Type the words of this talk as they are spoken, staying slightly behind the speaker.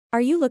Are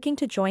you looking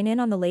to join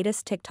in on the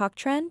latest TikTok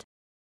trend?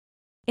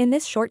 In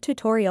this short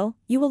tutorial,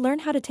 you will learn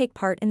how to take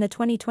part in the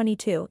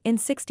 2022 in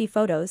 60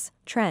 photos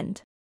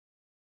trend.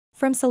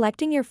 From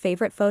selecting your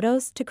favorite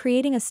photos to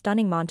creating a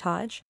stunning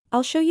montage,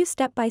 I'll show you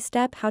step by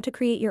step how to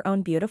create your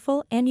own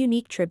beautiful and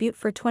unique tribute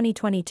for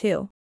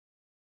 2022.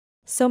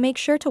 So make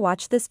sure to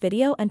watch this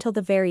video until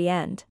the very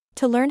end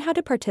to learn how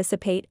to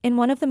participate in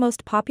one of the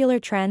most popular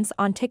trends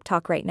on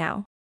TikTok right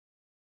now.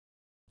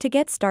 To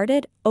get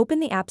started, open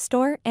the App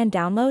Store and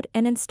download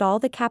and install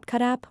the CapCut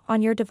app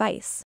on your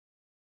device.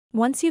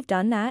 Once you've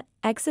done that,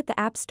 exit the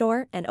App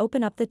Store and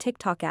open up the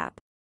TikTok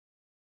app.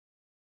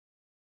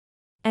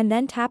 And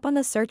then tap on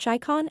the search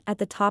icon at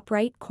the top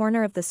right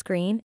corner of the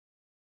screen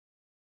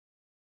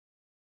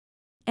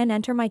and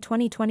enter My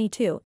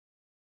 2022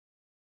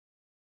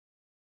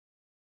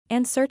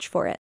 and search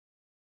for it.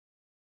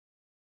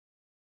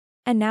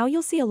 And now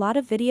you'll see a lot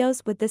of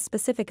videos with this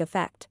specific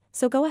effect,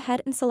 so go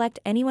ahead and select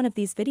any one of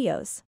these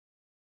videos.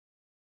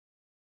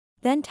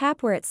 Then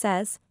tap where it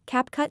says,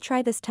 CapCut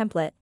Try This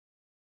Template.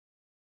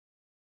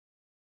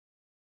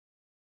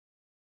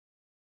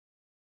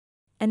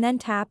 And then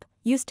tap,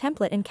 Use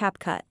Template in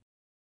CapCut.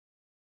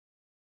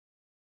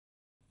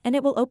 And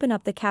it will open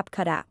up the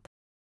CapCut app.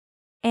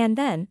 And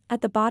then,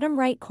 at the bottom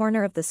right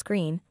corner of the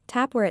screen,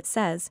 tap where it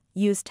says,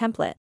 Use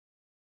Template.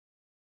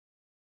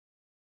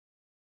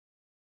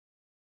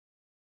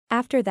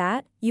 After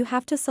that, you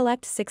have to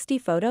select 60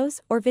 photos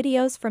or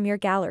videos from your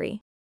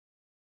gallery.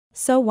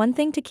 So one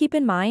thing to keep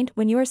in mind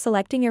when you are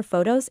selecting your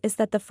photos is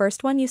that the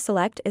first one you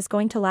select is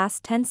going to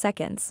last 10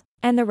 seconds,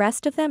 and the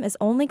rest of them is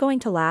only going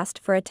to last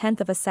for a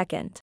tenth of a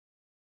second.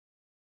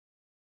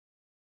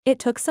 It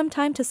took some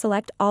time to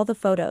select all the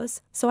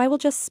photos, so I will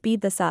just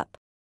speed this up.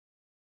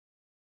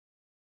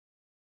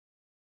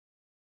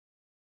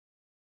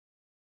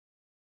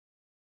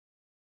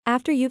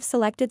 After you've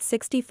selected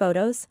 60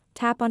 photos,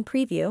 tap on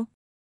Preview.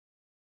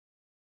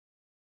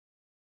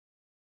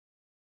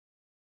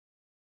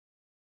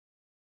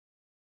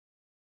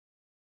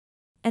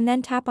 And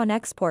then tap on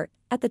Export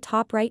at the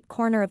top right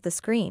corner of the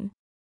screen.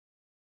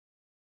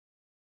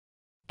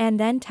 And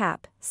then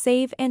tap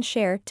Save and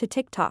Share to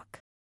TikTok.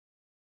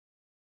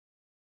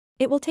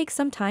 It will take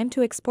some time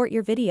to export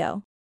your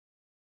video.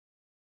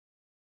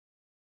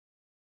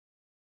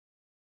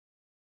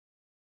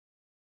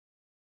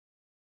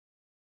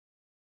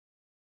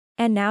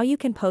 And now you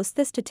can post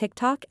this to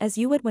TikTok as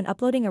you would when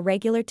uploading a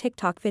regular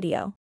TikTok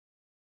video.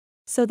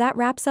 So that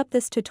wraps up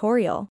this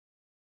tutorial.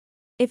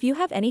 If you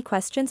have any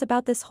questions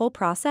about this whole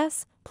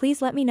process,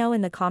 please let me know in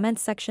the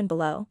comments section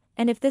below,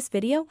 and if this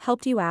video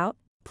helped you out,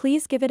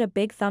 please give it a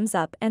big thumbs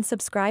up and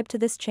subscribe to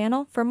this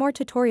channel for more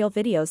tutorial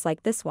videos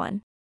like this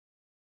one.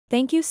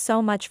 Thank you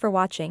so much for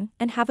watching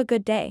and have a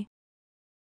good day.